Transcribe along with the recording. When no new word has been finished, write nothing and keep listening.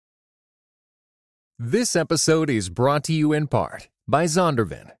This episode is brought to you in part by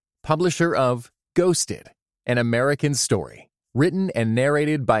Zondervan, publisher of Ghosted, an American Story, written and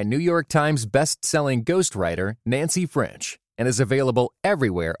narrated by New York Times best-selling ghostwriter Nancy French, and is available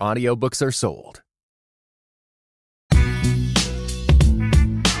everywhere audiobooks are sold.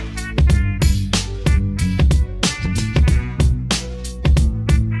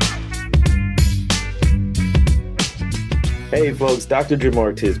 Hey folks, Dr.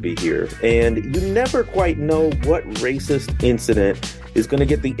 Jamar Tisby here, and you never quite know what racist incident is going to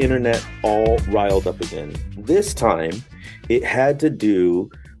get the internet all riled up again. This time, it had to do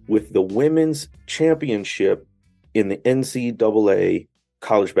with the women's championship in the NCAA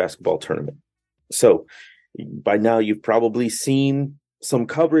college basketball tournament. So, by now you've probably seen some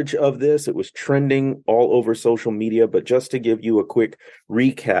coverage of this. It was trending all over social media, but just to give you a quick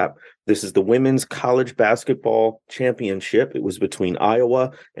recap, this is the women's college basketball championship. It was between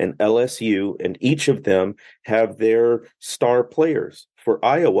Iowa and LSU, and each of them have their star players. For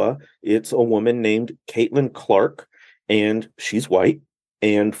Iowa, it's a woman named Caitlin Clark, and she's white.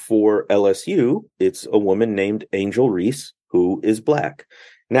 And for LSU, it's a woman named Angel Reese, who is black.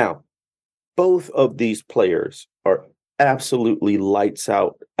 Now, both of these players are absolutely lights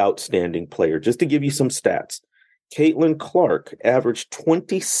out, outstanding player. Just to give you some stats, Caitlin Clark averaged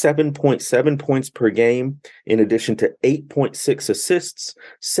 27.7 points per game, in addition to 8.6 assists,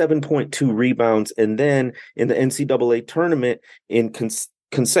 7.2 rebounds, and then in the NCAA tournament, in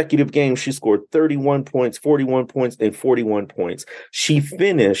consecutive games, she scored 31 points, 41 points, and 41 points. She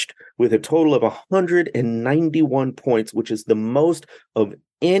finished with a total of 191 points, which is the most of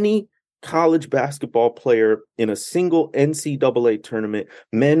any college basketball player in a single NCAA tournament,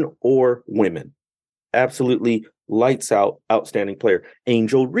 men or women. Absolutely lights out, outstanding player.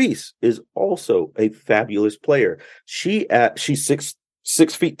 Angel Reese is also a fabulous player. She's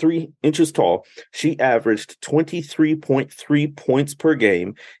 6'3" tall. She averaged 23.3 points per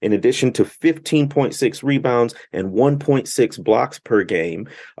game, in addition to 15.6 rebounds and 1.6 blocks per game.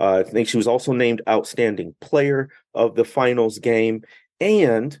 I think she was also named outstanding player of the finals game.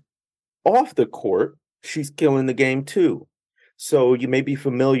 And off the court, she's killing the game too. So you may be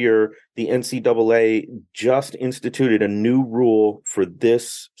familiar, the NCAA just instituted a new rule for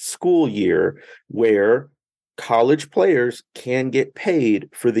this school year where college players can get paid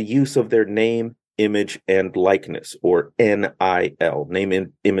for the use of their name, image, and likeness, or NIL,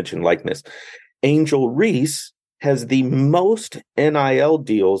 name, image, and likeness. Angel Reese has the most NIL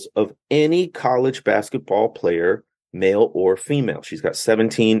deals of any college basketball player, male or female. She's got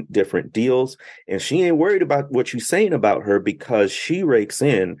 17 different deals, and she ain't worried about what you're saying about her because she rakes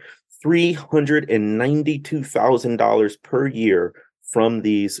in $392,000 per year from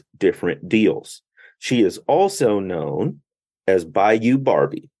these different deals. She is also known as Bayou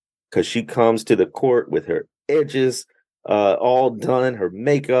Barbie because she comes to the court with her edges all done, her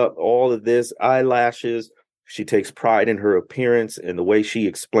makeup, all of this, eyelashes. She takes pride in her appearance, and the way she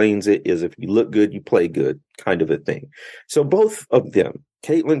explains it is if you look good, you play good, kind of a thing. So both of them,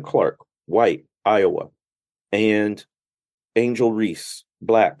 Caitlin Clark, white, Iowa, and Angel Reese,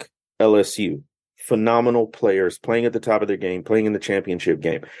 black, LSU, phenomenal players playing at the top of their game, playing in the championship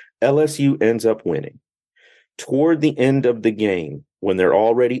game. LSU ends up winning. Toward the end of the game, when they're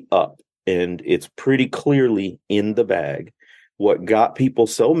already up and it's pretty clearly in the bag, what got people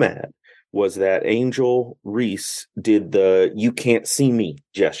so mad was that Angel Reese did the "you can't see me"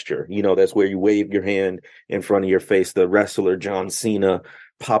 gesture. You know, that's where you wave your hand in front of your face. The wrestler John Cena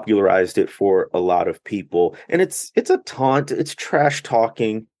popularized it for a lot of people. And it's a taunt, it's trash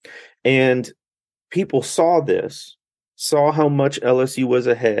talking. And people saw this, saw how much LSU was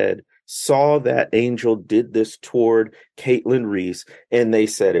ahead, saw that Angel did this toward Caitlin Reese, and they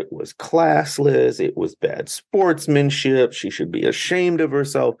said it was classless, it was bad sportsmanship, she should be ashamed of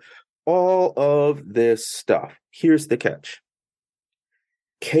herself. All of this stuff. Here's the catch.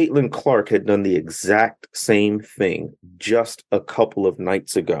 Caitlin Clark had done the exact same thing just a couple of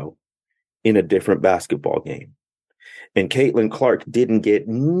nights ago in a different basketball game. And Caitlin Clark didn't get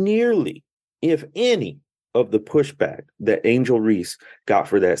nearly, if any, of the pushback that Angel Reese got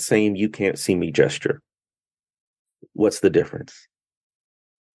for that same "you can't see me" gesture. What's the difference?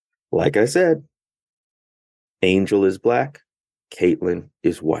 Like I said, Angel is black, Caitlin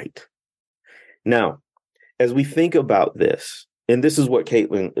is white. Now, as we think about this, and this is what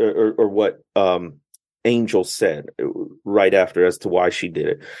Caitlin or what Angel said right after as to why she did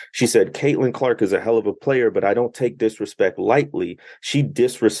it. She said, "Caitlin Clark is a hell of a player, but I don't take disrespect lightly. She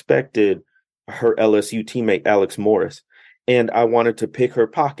disrespected her LSU teammate, Alex Morris, and I wanted to pick her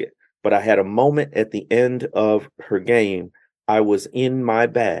pocket. But I had a moment at the end of her game. I was in my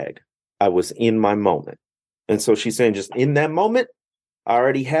bag. I was in my moment. And so she's saying just in that moment, I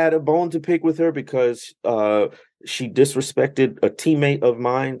already had a bone to pick with her because she disrespected a teammate of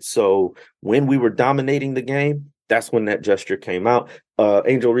mine. So when we were dominating the game, that's when that gesture came out.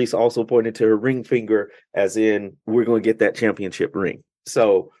 Angel Reese also pointed to her ring finger, as in, we're going to get that championship ring.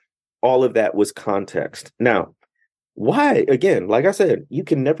 So all of that was context. Now, why? Again, like I said, you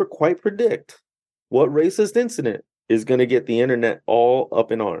can never quite predict what racist incident is going to get the internet all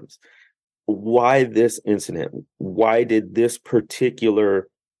up in arms. Why this incident? Why did this particular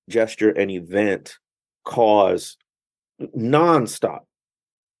gesture and event cause nonstop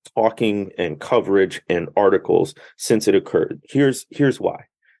talking and coverage and articles since it occurred? Here's why.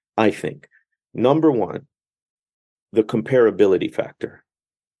 I think, number one, the comparability factor.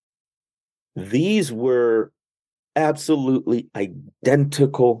 These were absolutely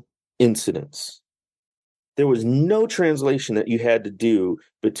identical incidents. There was no translation that you had to do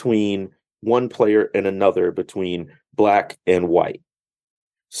between one player and another, between black and white.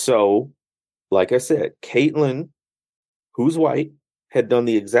 So, like I said, Caitlyn, who's white, had done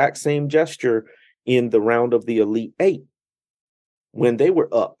the exact same gesture in the round of the Elite Eight when they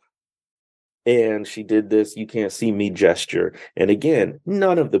were up. And she did this "you can't see me" gesture. And again,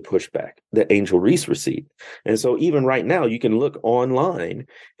 none of the pushback that Angel Reese received. And so even right now, you can look online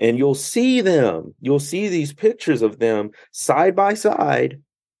and you'll see them. You'll see these pictures of them side by side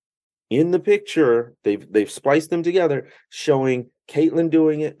in the picture. They've spliced them together, showing Caitlyn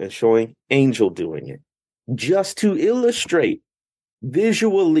doing it and showing Angel doing it, just to illustrate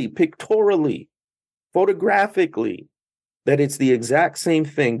visually, pictorially, photographically, that it's the exact same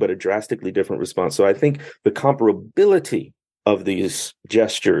thing, but a drastically different response. So I think the comparability of these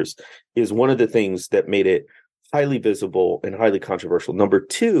gestures is one of the things that made it highly visible and highly controversial. Number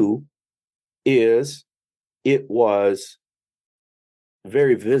two is it was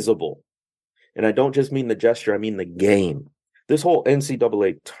very visible. And I don't just mean the gesture, I mean the game. This whole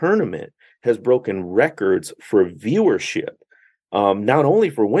NCAA tournament has broken records for viewership, not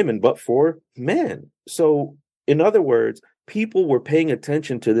only for women, but for men. So in other words, people were paying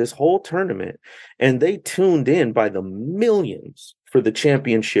attention to this whole tournament and they tuned in by the millions for the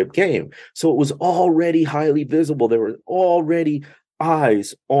championship game. So it was already highly visible. There were already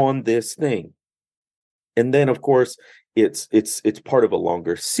eyes on this thing. And then, of course, it's part of a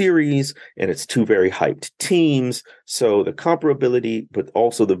longer series and it's two very hyped teams. So the comparability, but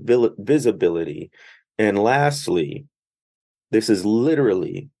also the visibility. And lastly, this is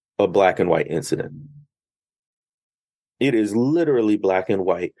literally a black and white incident. It is literally black and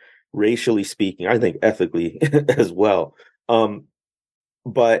white, racially speaking, I think ethically as well.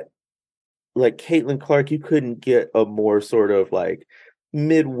 But like Caitlin Clark, you couldn't get a more sort of like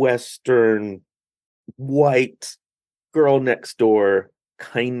Midwestern white girl next door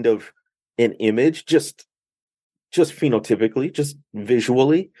kind of an image, just phenotypically, just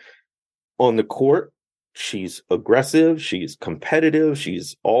visually on the court. She's aggressive, she's competitive,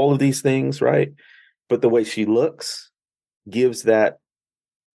 she's all of these things, right? But the way she looks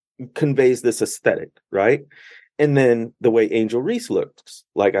conveys this aesthetic, right? And then the way Angel Reese looks,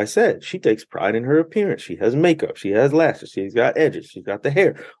 like I said, she takes pride in her appearance. She has makeup, she has lashes, she's got edges, she's got the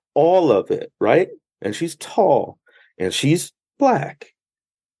hair, all of it, right? And she's tall and she's black.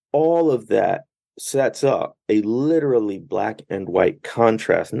 All of that sets up a literally black and white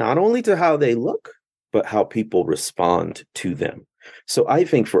contrast, not only to how they look, but how people respond to them. So I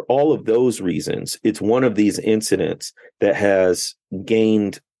think for all of those reasons, it's one of these incidents that has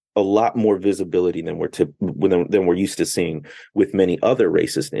gained a lot more visibility than we're used to seeing with many other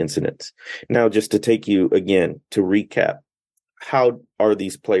racist incidents. Now, just to take you again to recap, how are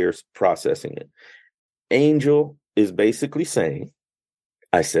these players processing it? Angel is basically saying,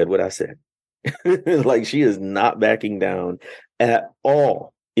 I said what I said. Like, she is not backing down at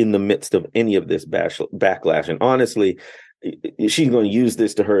all in the midst of any of this backlash. And honestly, she's going to use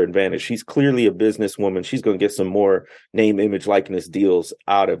this to her advantage. She's clearly a businesswoman. She's going to get some more name, image, likeness deals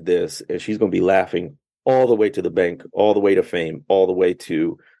out of this. And she's going to be laughing all the way to the bank, all the way to fame, all the way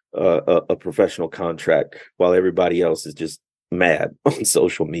to a professional contract, while everybody else is just mad on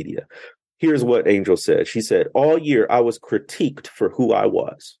social media. Here's what Angel said. She said, all year I was critiqued for who I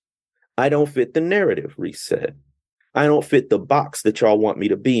was. I don't fit the narrative, Reese said. I don't fit the box that y'all want me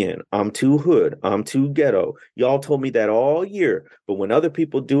to be in. I'm too hood. I'm too ghetto. Y'all told me that all year. But when other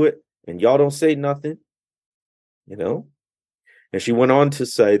people do it and y'all don't say nothing, you know? And she went on to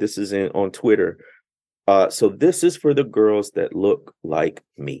say, this is on Twitter. So this is for the girls that look like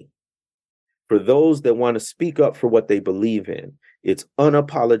me. For those that want to speak up for what they believe in. It's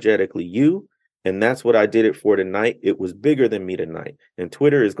unapologetically you. And that's what I did it for tonight. It was bigger than me tonight. And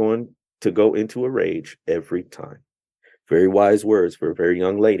Twitter is going to go into a rage every time. Very wise words for a very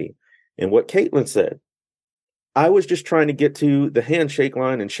young lady. And what Caitlin said, I was just trying to get to the handshake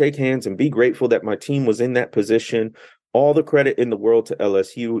line and shake hands and be grateful that my team was in that position. All the credit in the world to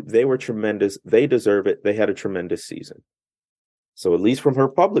LSU. They were tremendous. They deserve it. They had a tremendous season. So at least from her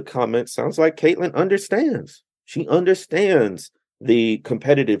public comments, sounds like Caitlin understands. She understands the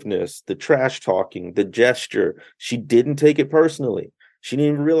competitiveness, the trash talking, the gesture. She didn't take it personally. She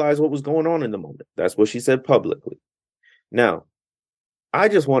didn't even realize what was going on in the moment. That's what she said publicly. Now, I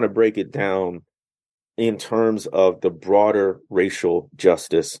just want to break it down in terms of the broader racial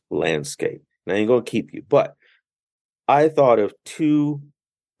justice landscape. Now, I ain't going to keep you, but I thought of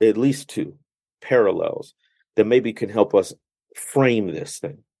at least two parallels that maybe can help us frame this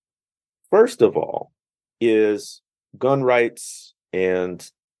thing. First of all is gun rights and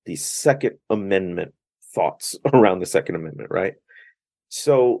the Second Amendment thoughts around the Second Amendment, right?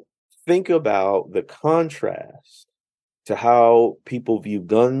 So think about the contrast to how people view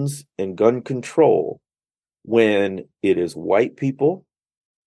guns and gun control when it is white people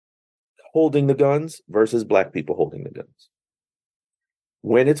holding the guns versus black people holding the guns.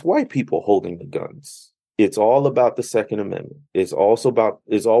 When it's white people holding the guns, it's all about the Second Amendment. It's always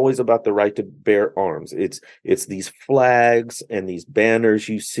about the right to bear arms. It's these flags and these banners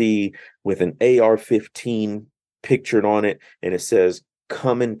you see with an AR-15 pictured on it, and it says,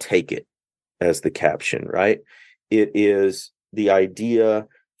 "Come and take it," as the caption, right? It is the idea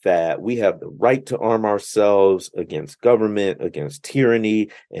that we have the right to arm ourselves against government, against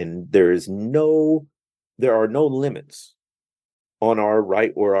tyranny, and there are no limits on our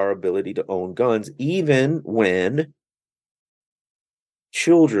right or our ability to own guns, even when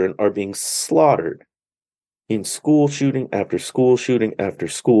children are being slaughtered in school shooting after school shooting after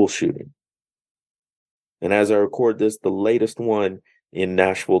school shooting. And as I record this, the latest one in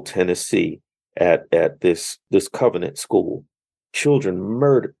Nashville, Tennessee, at this Covenant school, children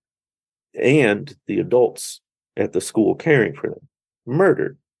murdered, and the adults at the school caring for them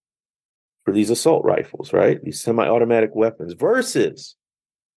murdered for these assault rifles, right? These semi-automatic weapons, versus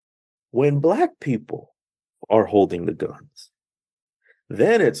when black people are holding the guns.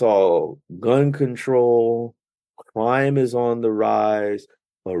 Then it's all gun control, crime is on the rise,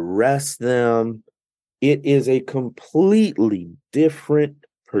 arrest them. It is a completely different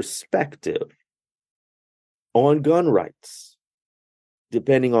perspective on gun rights,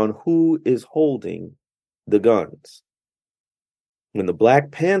 depending on who is holding the guns. When the Black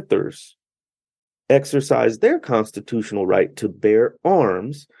Panthers exercised their constitutional right to bear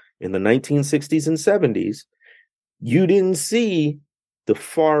arms in the 1960s and 70s, you didn't see the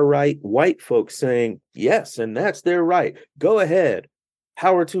far right white folks saying, yes, and that's their right. Go ahead.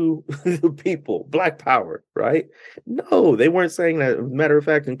 Power to the people, Black power, right? No, they weren't saying that. As a matter of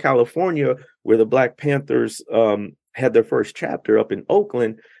fact, in California, where the Black Panthers had their first chapter up in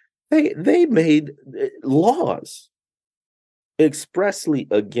Oakland, they made laws expressly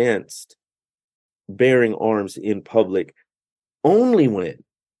against bearing arms in public only when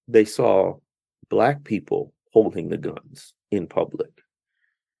they saw Black people holding the guns in public.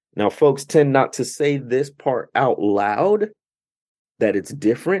 Now, folks tend not to say this part out loud, that it's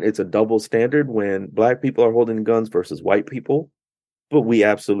different. It's a double standard when Black people are holding guns versus white people. But we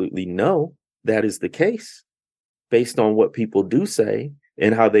absolutely know that is the case based on what people do say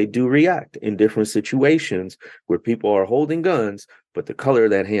and how they do react in different situations where people are holding guns, but the color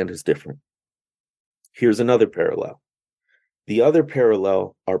of that hand is different. Here's another parallel. The other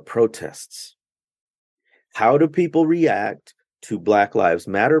parallel are protests. How do people react to Black Lives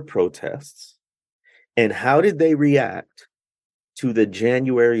Matter protests? And how did they react to the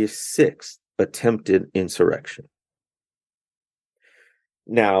January 6th attempted insurrection?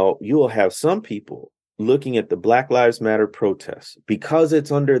 Now, you will have some people looking at the Black Lives Matter protests because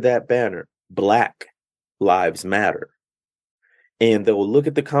it's under that banner, Black Lives Matter. And they'll look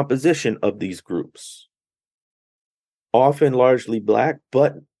at the composition of these groups, often largely Black,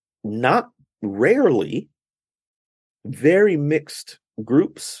 but not rarely very mixed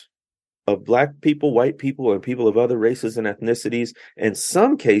groups of Black people, white people, and people of other races and ethnicities, and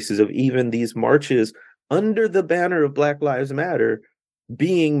some cases of even these marches under the banner of Black Lives Matter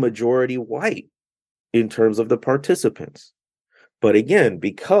being majority white in terms of the participants. But again,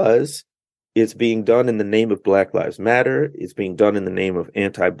 because it's being done in the name of Black Lives Matter, it's being done in the name of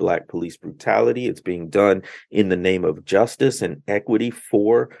anti-Black police brutality, it's being done in the name of justice and equity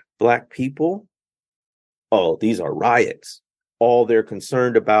for Black people. Oh, these are riots. all they're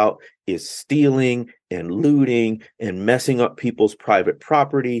concerned about is stealing and looting and messing up people's private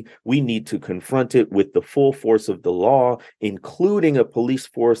property. We need to confront it with the full force of the law, including a police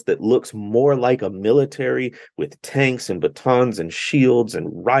force that looks more like a military with tanks and batons and shields and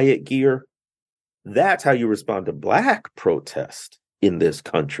riot gear. That's how you respond to Black protest in this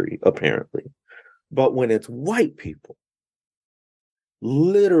country, apparently. But when it's white people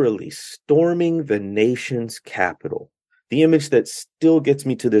literally storming the nation's capital, the image that still gets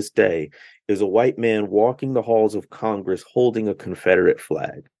me to this day is a white man walking the halls of Congress holding a Confederate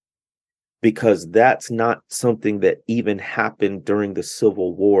flag, because that's not something that even happened during the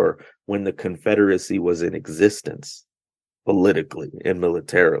Civil War when the Confederacy was in existence politically and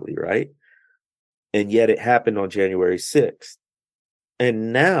militarily, right? And yet it happened on January 6th.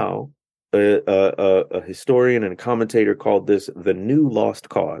 And now a historian and a commentator called this the new lost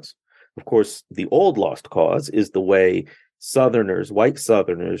cause. Of course, the old lost cause is the way Southerners, white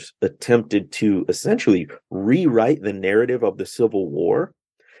Southerners, attempted to essentially rewrite the narrative of the Civil War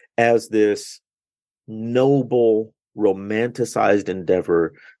as this noble, romanticized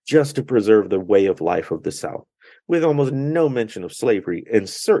endeavor just to preserve the way of life of the South, with almost no mention of slavery and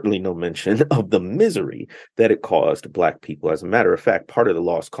certainly no mention of the misery that it caused Black people. As a matter of fact, part of the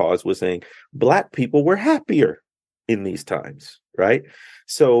lost cause was saying Black people were happier in these times, right?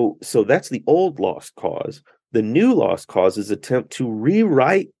 So that's the old lost cause. The new lost cause is attempt to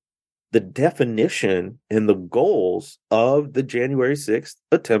rewrite the definition and the goals of the January 6th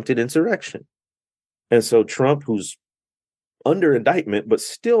attempted insurrection. And so Trump, who's under indictment, but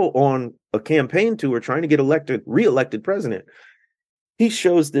still on a campaign tour trying to get reelected president, he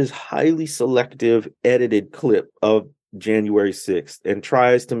shows this highly selective edited clip of January 6th and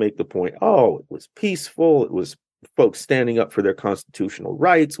tries to make the point, oh, it was peaceful. It was folks standing up for their constitutional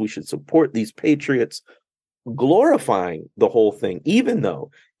rights. We should support these patriots, glorifying the whole thing, even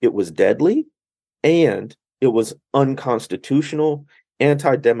though it was deadly and it was unconstitutional,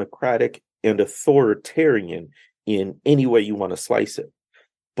 anti-democratic, and authoritarian in any way you want to slice it.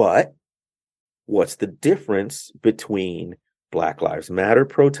 But what's the difference between Black Lives Matter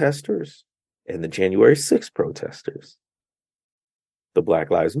protesters and the January 6th protesters? The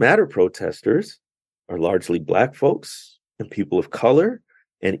Black Lives Matter protesters are largely Black folks and people of color.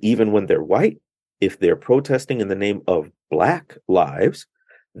 And even when they're white, if they're protesting in the name of Black lives,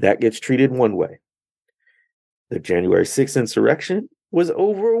 that gets treated one way. The January 6th insurrection was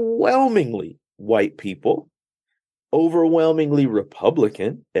overwhelmingly white people, overwhelmingly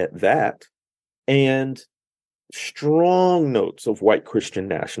Republican at that, and strong notes of white Christian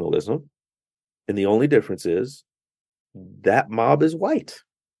nationalism. And the only difference is that mob is white.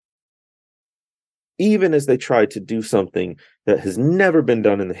 Even as they tried to do something that has never been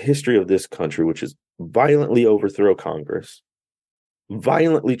done in the history of this country, which is violently overthrow Congress,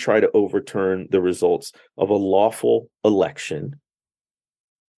 violently try to overturn the results of a lawful election.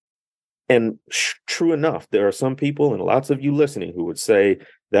 And true enough, there are some people and lots of you listening who would say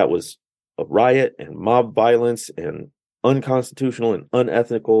that was a riot and mob violence and unconstitutional and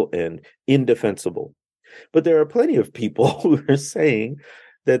unethical and indefensible. But there are plenty of people who are saying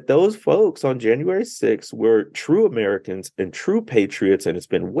that those folks on January 6th were true Americans and true patriots, and it's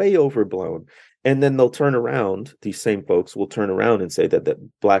been way overblown. And then they'll turn around, these same folks will turn around and say that the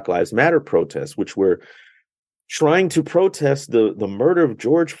Black Lives Matter protests, which were trying to protest the murder of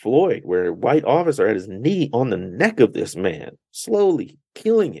George Floyd, where a white officer had his knee on the neck of this man, slowly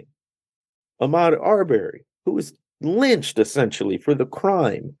killing him. Ahmaud Arbery, who was lynched essentially for the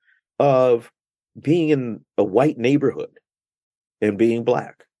crime of being in a white neighborhood and being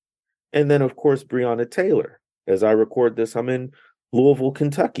Black. And then, of course, Breonna Taylor. As I record this, I'm in Louisville,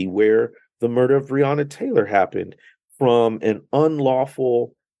 Kentucky, where the murder of Breonna Taylor happened from an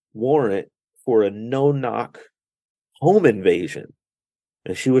unlawful warrant for a no-knock home invasion.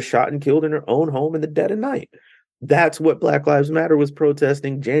 And she was shot and killed in her own home in the dead of night. That's what Black Lives Matter was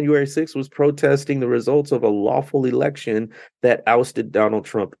protesting. January 6th was protesting the results of a lawful election that ousted Donald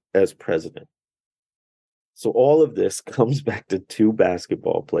Trump as president. So all of this comes back to two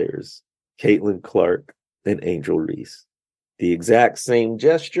basketball players, Caitlin Clark and Angel Reese. The exact same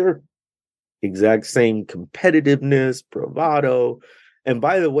gesture, exact same competitiveness, bravado. And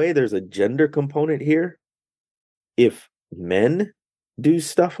by the way, there's a gender component here. If men do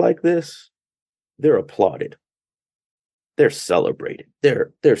stuff like this, they're applauded. They're celebrated.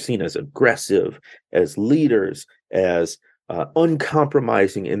 They're seen as aggressive, as leaders, as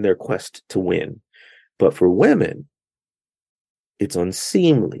uncompromising in their quest to win. But for women, it's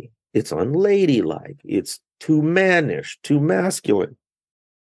unseemly, it's unladylike, it's too mannish, too masculine.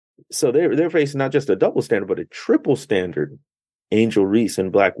 So they're facing not just a double standard, but a triple standard Angel Reese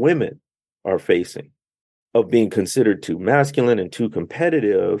and Black women are facing of being considered too masculine and too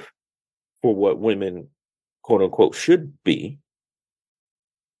competitive for what women, quote unquote, should be.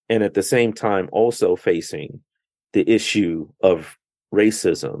 And at the same time, also facing the issue of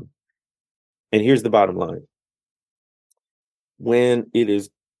racism. And here's the bottom line. When it is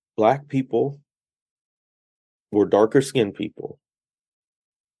Black people or darker skinned people,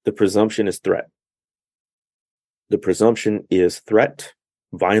 the presumption is threat. The presumption is threat,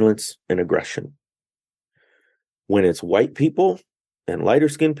 violence, and aggression. When it's white people and lighter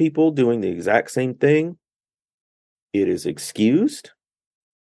skinned people doing the exact same thing, it is excused.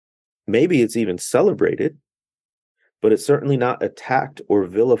 Maybe it's even celebrated, but it's certainly not attacked or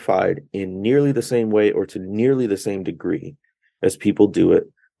vilified in nearly the same way or to nearly the same degree as people do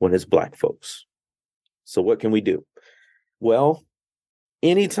it when it's Black folks. So what can we do? Well,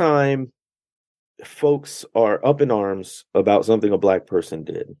 anytime folks are up in arms about something a Black person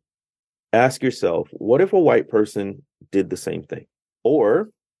did, ask yourself, what if a white person did the same thing? Or,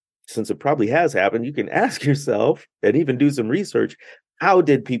 since it probably has happened, you can ask yourself and even do some research, how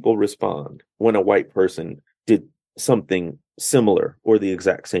did people respond when a white person did something similar or the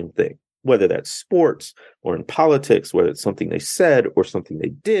exact same thing? Whether that's sports or in politics, whether it's something they said or something they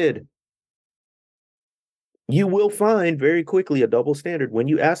did, you will find very quickly a double standard when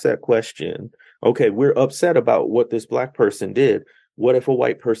you ask that question. Okay, we're upset about what this Black person did. What if a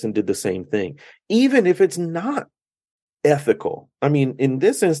white person did the same thing? Even if it's not ethical. I mean, in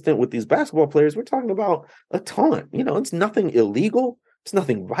this instant with these basketball players, we're talking about a taunt. You know, it's nothing illegal. It's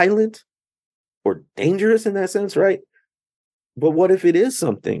nothing violent or dangerous in that sense, right? But what if it is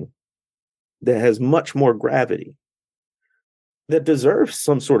something that has much more gravity, that deserves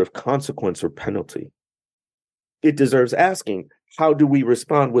some sort of consequence or penalty? It deserves asking, how do we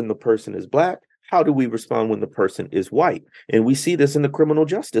respond when the person is Black? How do we respond when the person is white? And we see this in the criminal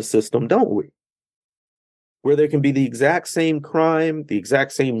justice system, don't we? Where there can be the exact same crime, the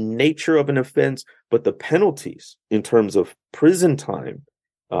exact same nature of an offense, but the penalties in terms of prison time,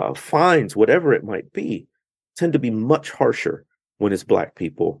 fines, whatever it might be, tend to be much harsher when it's Black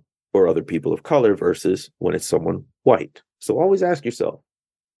people or other people of color versus when it's someone white. So always ask yourself,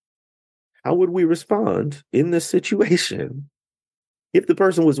 how would we respond in this situation if the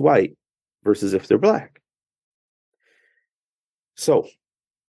person was white versus if they're Black? So,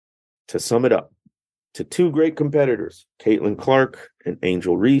 to sum it up, to two great competitors, Caitlin Clark and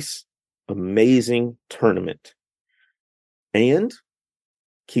Angel Reese, amazing tournament. And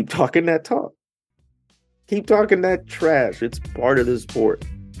keep talking that talk. Keep talking that trash. It's part of the sport.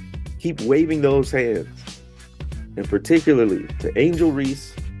 Keep waving those hands. And particularly to Angel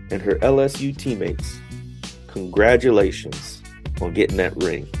Reese and her LSU teammates, congratulations on getting that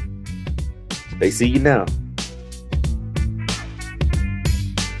ring. They see you now.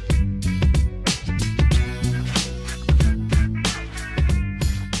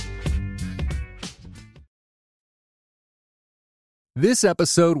 This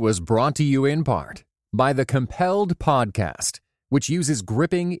episode was brought to you in part by the Compelled Podcast, which uses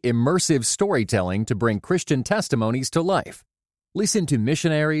gripping, immersive storytelling to bring Christian testimonies to life. Listen to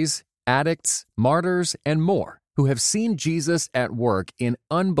missionaries, addicts, martyrs, and more who have seen Jesus at work in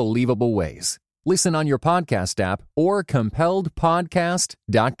unbelievable ways. Listen on your podcast app or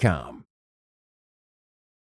compelledpodcast.com.